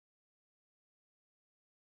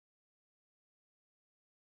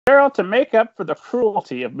Cheryl, to make up for the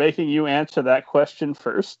cruelty of making you answer that question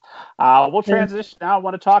first, we'll transition now. I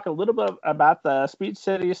want to talk a little bit about the Speed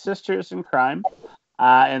City Sisters in Crime.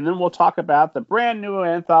 And then we'll talk about the brand new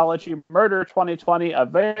anthology, Murder 2020,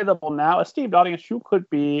 available now. Esteemed audience, you could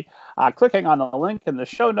be clicking on the link in the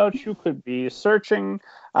show notes. You could be searching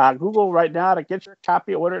Google right now to get your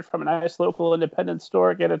copy ordered from a nice local independent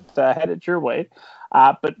store, get it headed your way.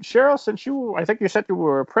 But Cheryl, since I think you said you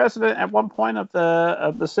were president at one point of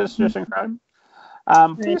the Sisters in Crime,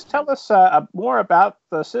 please tell us more about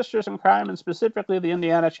the Sisters in Crime and specifically the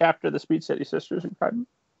Indiana chapter of the Speed City Sisters in Crime.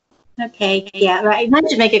 Okay, yeah, right. I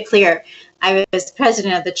wanted to make it clear. I was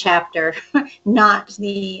president of the chapter, not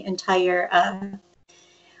the entire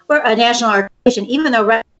or a national organization, even though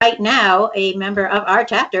right now a member of our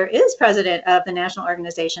chapter is president of the national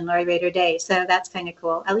organization, Lori Rader Day. So that's kind of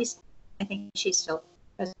cool. At least I think she's still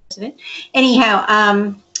president.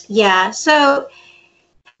 Anyhow, yeah, so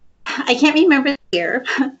I can't remember the year,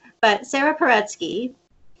 but Sarah Paretsky,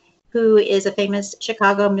 who is a famous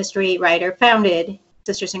Chicago mystery writer, founded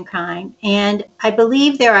Sisters in Crime, and I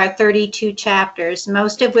believe there are 32 chapters,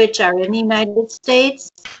 most of which are in the United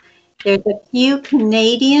States. There's a few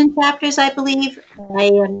Canadian chapters, I believe. I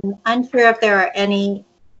am unsure if there are any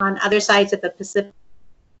on other sides of the Pacific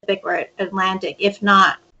or Atlantic. If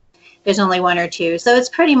not, there's only one or two. So it's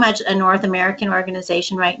pretty much a North American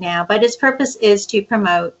organization right now, but its purpose is to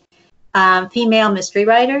promote female mystery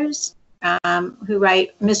writers who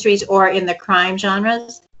write mysteries or in the crime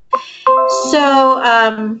genres. So,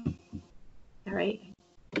 all right.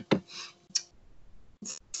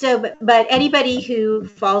 So, but anybody who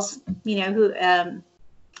falls, who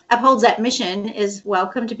upholds that mission is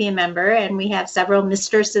welcome to be a member. And we have several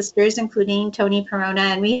Mr. Sisters, including Tony Perona,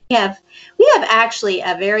 and we have actually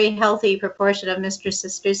a very healthy proportion of Mr.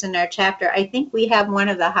 Sisters in our chapter. I think we have one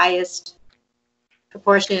of the highest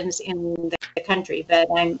proportions in the country, but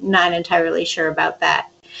I'm not entirely sure about that.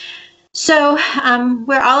 So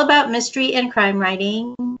we're all about mystery and crime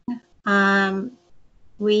writing.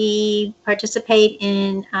 We participate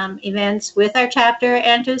in events with our chapter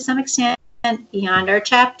and to some extent beyond our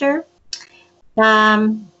chapter.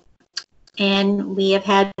 And we have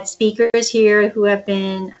had speakers here who have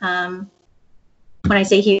been, when I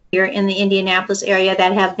say here in the Indianapolis area,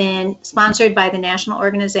 that have been sponsored by the national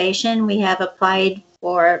organization. We have applied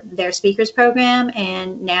for their speakers program,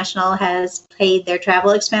 and National has paid their travel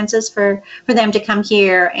expenses for them to come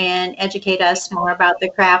here and educate us more about the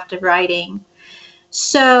craft of writing.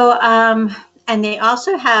 So, and they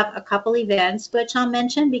also have a couple events, which I'll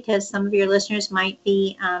mention because some of your listeners might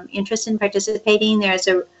be interested in participating. There's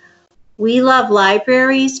a We Love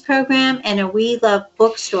Libraries program and a We Love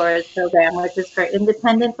Bookstores program, which is for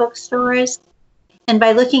independent bookstores. And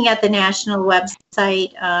by looking at the national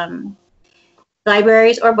website,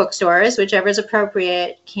 libraries or bookstores, whichever is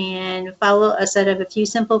appropriate, can follow a set of a few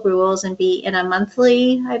simple rules and be in a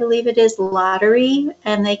monthly, I believe it is, lottery,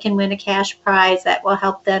 and they can win a cash prize that will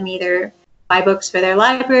help them either buy books for their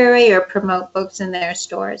library or promote books in their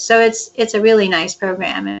stores. So it's a really nice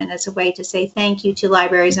program, and it's a way to say thank you to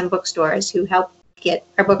libraries and bookstores who help get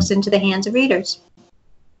our books into the hands of readers.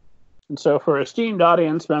 And so for esteemed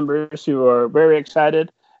audience members who are very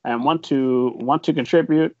excited and want to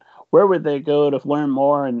contribute, where would they go to learn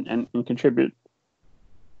more and contribute?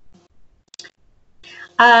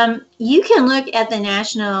 You can look at the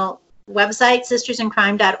national website,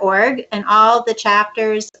 sistersincrime.org, and all the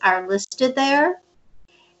chapters are listed there.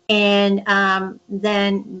 And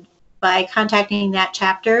then by contacting that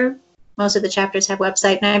chapter, most of the chapters have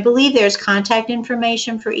website, and I believe there's contact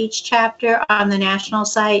information for each chapter on the national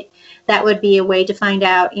site. That would be a way to find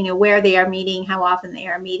out, where they are meeting, how often they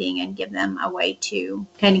are meeting, and give them a way to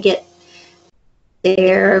kind of get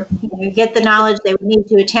get the knowledge they would need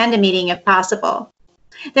to attend a meeting if possible.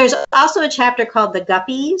 There's also a chapter called The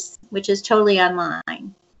Guppies, which is totally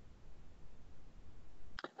online.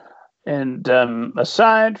 And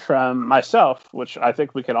aside from myself, which I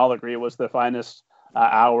think we can all agree was the finest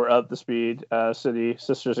hour of the Speed City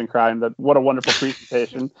Sisters in Crime, what a wonderful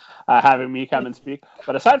presentation, having me come and speak.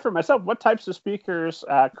 But aside from myself, what types of speakers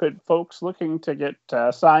could folks looking to get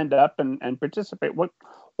signed up and participate, what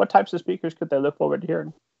types of speakers could they look forward to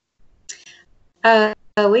hearing?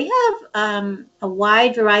 We have a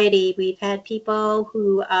wide variety. We've had people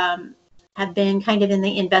who have been kind of in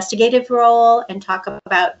the investigative role and talk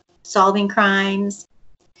about solving crimes.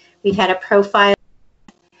 We've had a profile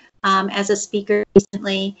as a speaker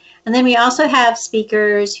recently. And then we also have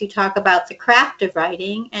speakers who talk about the craft of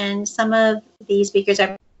writing. And some of these speakers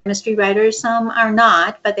are mystery writers, some are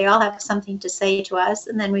not, but they all have something to say to us.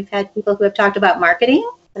 And then we've had people who have talked about marketing.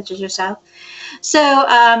 such as yourself.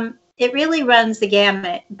 So it really runs the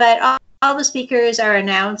gamut. But all the speakers are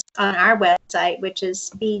announced on our website, which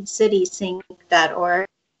is speedcitysync.org.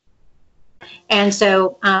 And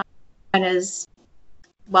so one is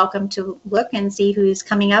welcome to look and see who's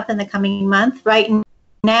coming up in the coming month. Right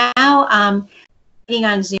now, meeting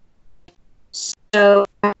on Zoom, so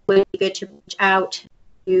it would be good to reach out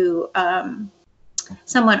to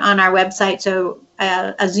someone on our website, so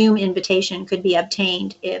a Zoom invitation could be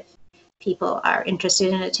obtained if people are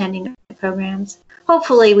interested in attending the programs.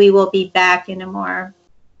 Hopefully we will be back in a more,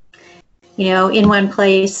 in one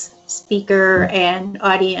place, speaker and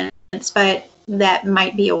audience, but that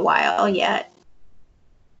might be a while yet.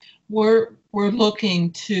 We're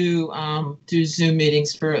looking to do Zoom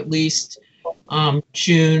meetings for at least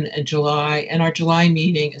June and July, and our July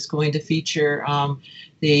meeting is going to feature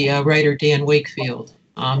the writer Dan Wakefield.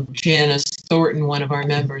 Janice Thornton, one of our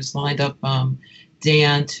members, lined up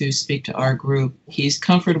Dan to speak to our group. He's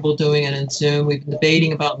comfortable doing it in Zoom. We've been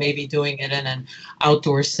debating about maybe doing it in an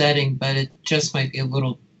outdoor setting, but it just might be a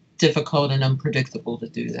little difficult and unpredictable to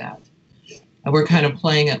do that. And we're kind of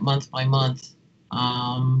playing it month by month.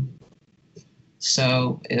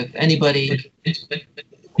 So if anybody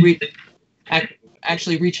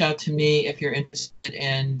actually reach out to me if you're interested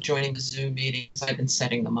in joining the Zoom meetings. I've been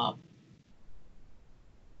setting them up.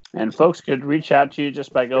 And folks could reach out to you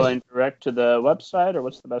just by going direct to the website, or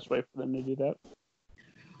what's the best way for them to do that?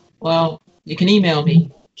 Well, you can email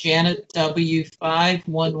me,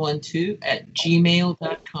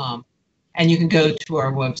 janetw5112@gmail.com. And you can go to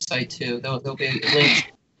our website too. There'll be links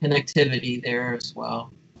to connectivity there as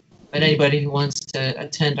well. But anybody who wants to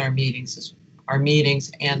attend our meetings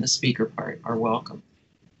and the speaker part are welcome.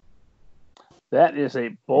 That is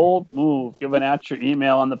a bold move, giving out your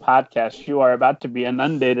email on the podcast. You are about to be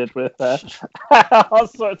inundated with all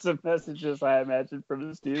sorts of messages, I imagine, from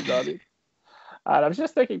the student audience. I was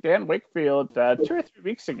just thinking, Dan Wakefield, 2 or 3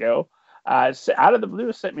 weeks ago, out of the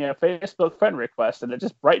blue, sent me a Facebook friend request, and it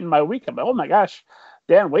just brightened my week. I'm like, oh my gosh,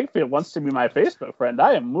 Dan Wakefield wants to be my Facebook friend.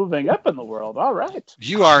 I am moving up in the world. All right.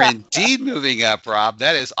 You are indeed moving up, Rob.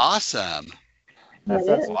 That is awesome.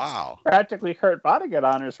 That's wow. Practically Kurt Vonnegut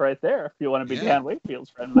honors right there if you want to be Dan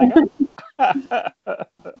Wakefield's friend. My God.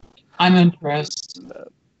 I'm impressed.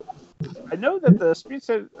 I know that the Speed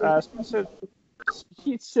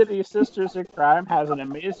City Sisters in Crime has an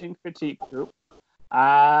amazing critique group.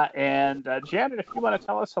 And Janet, if you want to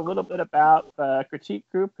tell us a little bit about the critique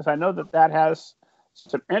group, because I know that has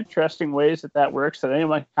some interesting ways that works, that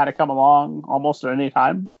anyone can kind of come along almost at any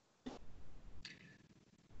time.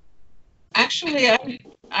 Actually,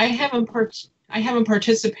 I haven't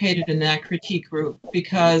participated in that critique group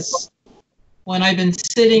because when I've been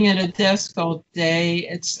sitting at a desk all day,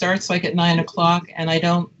 it starts like at 9 o'clock, and I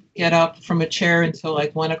don't get up from a chair until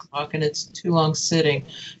like 1 o'clock, and it's too long sitting.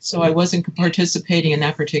 So I wasn't participating in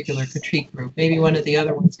that particular critique group. Maybe one of the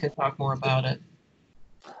other ones can talk more about it.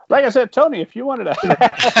 Like I said, Tony, if you wanted to.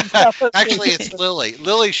 Actually, it's Lillie.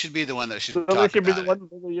 Lillie should be the one that should talk about it.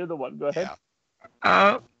 Lillie, you're the one. Go ahead.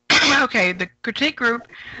 Yeah. Okay, the critique group,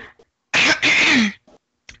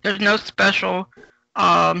 there's no special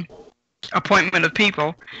appointment of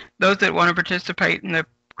people. Those that want to participate in the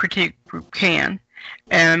critique group can.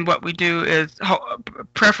 And what we do is,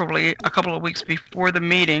 preferably a couple of weeks before the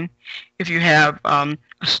meeting, if you have a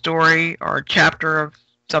story or a chapter of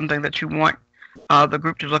something that you want the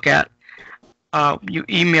group to look at, you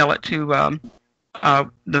email it to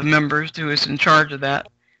the members who is in charge of that.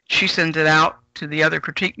 She sends it out to the other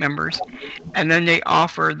critique members, and then they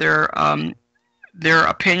offer their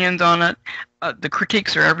opinions on it. The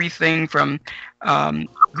critiques are everything from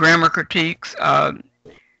grammar critiques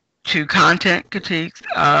to content critiques.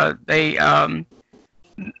 The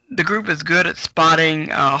group is good at spotting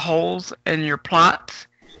holes in your plots,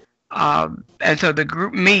 and so the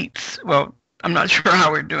group meets. Well, I'm not sure how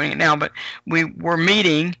we're doing it now, but we were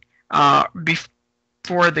meeting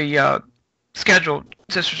before the scheduled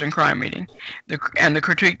Sisters in Crime meeting, and the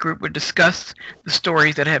critique group would discuss the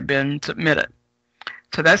stories that have been submitted.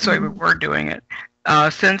 So that's the way we were doing it.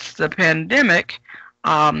 Since the pandemic,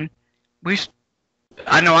 I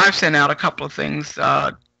know I've sent out a couple of things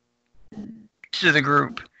to the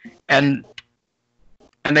group, and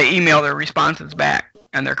they email their responses back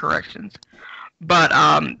and their corrections. But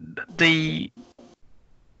the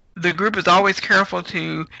group is always careful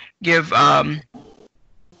to give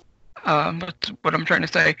what I'm trying to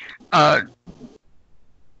say.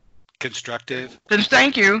 Constructive.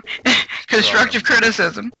 Thank you. Constructive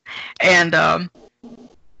criticism, and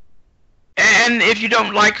if you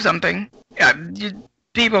don't like something,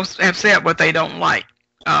 people have said what they don't like,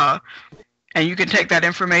 And you can take that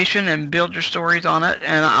information and build your stories on it.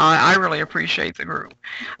 And I really appreciate the group.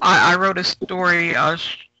 I wrote a story, a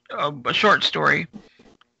short story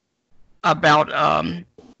about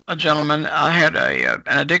a gentleman had an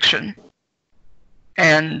addiction.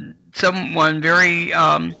 And someone very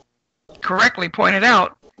correctly pointed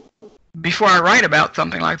out, before I write about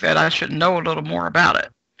something like that, I should know a little more about it.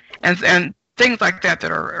 And things like that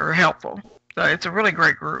are helpful. So it's a really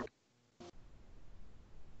great group.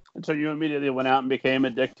 And so you immediately went out and became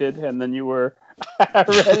addicted, and then you were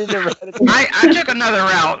ready to. I took another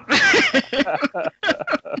route.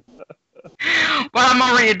 Well, I'm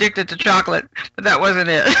already addicted to chocolate, but that wasn't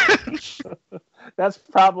it. That's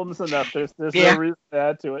problems enough. There's no reason to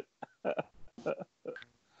add to it.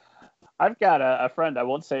 I've got a friend, I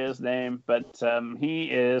won't say his name, but he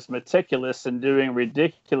is meticulous in doing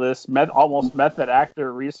ridiculous, almost method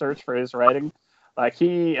actor research for his writing. Like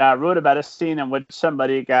he wrote about a scene in which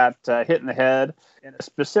somebody got hit in the head in a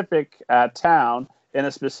specific town, in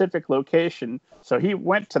a specific location. So he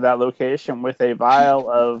went to that location with a vial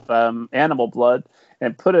of animal blood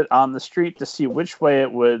and put it on the street to see which way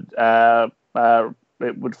it would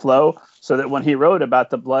flow, so that when he wrote about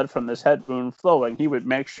the blood from this head wound flowing, he would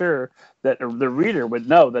make sure that the reader would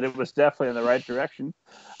know that it was definitely in the right direction.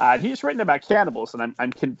 He's written about cannibals, and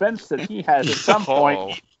I'm convinced that he has at some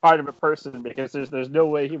point part of a person, because there's no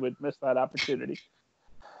way he would miss that opportunity.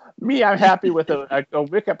 Me, I'm happy with a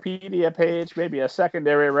Wikipedia page, maybe a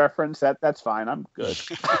secondary reference. That's fine. I'm good.